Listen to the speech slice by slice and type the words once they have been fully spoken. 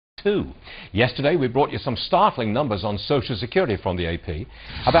2. Yesterday, we brought you some startling numbers on Social Security from the AP.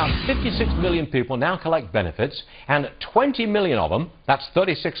 About 56 million people now collect benefits, and 20 million of them, that's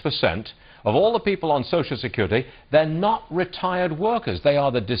 36%, of all the people on Social Security, they're not retired workers. They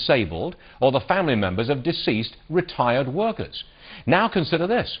are the disabled or the family members of deceased retired workers. Now consider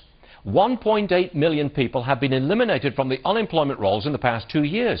this. 1.8 million people have been eliminated from the unemployment rolls in the past 2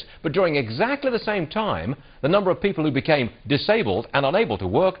 years. But during exactly the same time, the number of people who became disabled and unable to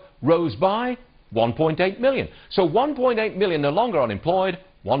work rose by 1.8 million. So 1.8 million no longer unemployed,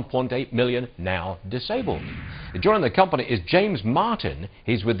 1.8 million now disabled. Joining the company is James Martin.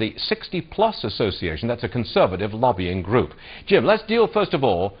 He's with the 60 Plus Association. That's a conservative lobbying group. Jim, let's deal first of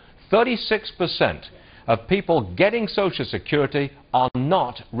all, 36% of people getting Social Security are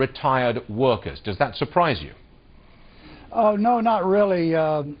not retired workers. Does that surprise you? Oh, no, not really,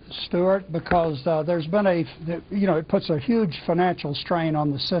 Stuart, because there's been it puts a huge financial strain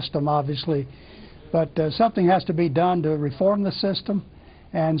on the system, obviously. But something has to be done to reform the system.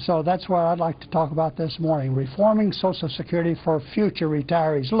 And so that's what I'd like to talk about this morning, reforming Social Security for future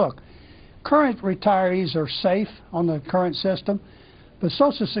retirees. Look, current retirees are safe on the current system, but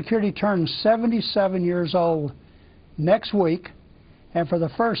Social Security turns 77 years old next week, and for the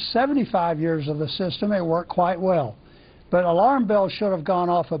first 75 years of the system, it worked quite well. But alarm bells should have gone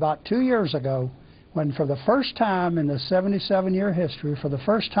off about 2 years ago when, for the first time in the 77-year history, for the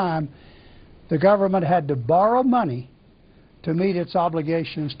first time, the government had to borrow money to meet its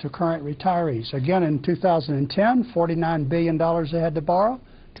obligations to current retirees. Again, in 2010, $49 billion they had to borrow.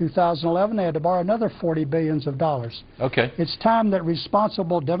 2011, they had to borrow another $40 billion. Okay. It's time that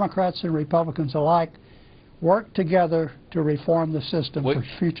responsible Democrats and Republicans alike work together to reform the system for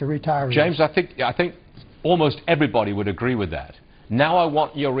future retirees. James, I think almost everybody would agree with that. Now I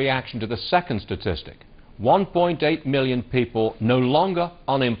want your reaction to the second statistic. 1.8 million people no longer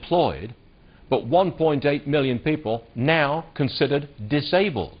unemployed, but 1.8 million people now considered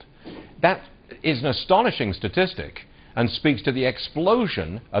disabled. That is an astonishing statistic and speaks to the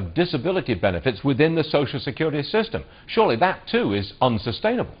explosion of disability benefits within the Social Security system. Surely that, too, is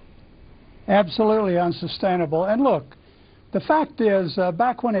unsustainable. Absolutely unsustainable. And look, the fact is,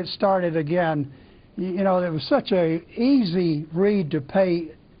 back when it started again, you know, it was such an easy read to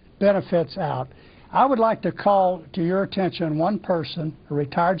pay benefits out. I would like to call to your attention one person, a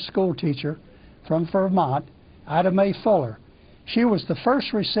retired school teacher from Vermont, Ida Mae Fuller. She was the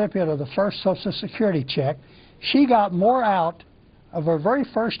first recipient of the first Social Security check. She got more out of her very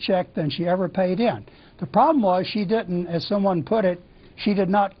first check than she ever paid in. The problem was she didn't, as someone put it, she did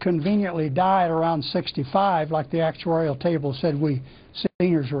not conveniently die at around 65 like the actuarial table said we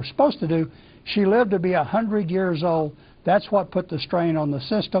seniors were supposed to do. She lived to be 100 years old. That's what put the strain on the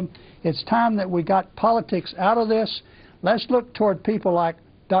system. It's time that we got politics out of this. Let's look toward people like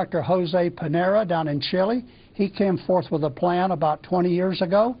Dr. Jose Pinera down in Chile. He came forth with a plan about 20 years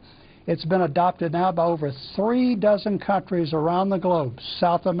ago. It's been adopted now by over 3 dozen countries around the globe,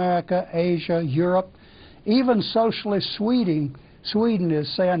 South America, Asia, Europe. Even socialist Sweden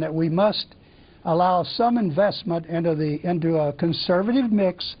is saying that we must allow some investment into a conservative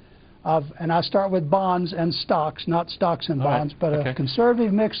mix of, and I start with bonds and stocks, not stocks and bonds, but a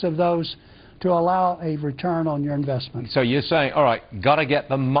conservative mix of those to allow a return on your investment. So you're saying, all right, got to get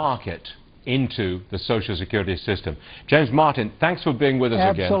the market into the Social Security system. James Martin, thanks for being with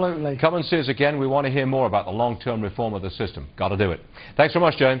us again. Absolutely. Come and see us again. We want to hear more about the long-term reform of the system. Got to do it. Thanks so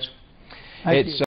much, James. Thank you.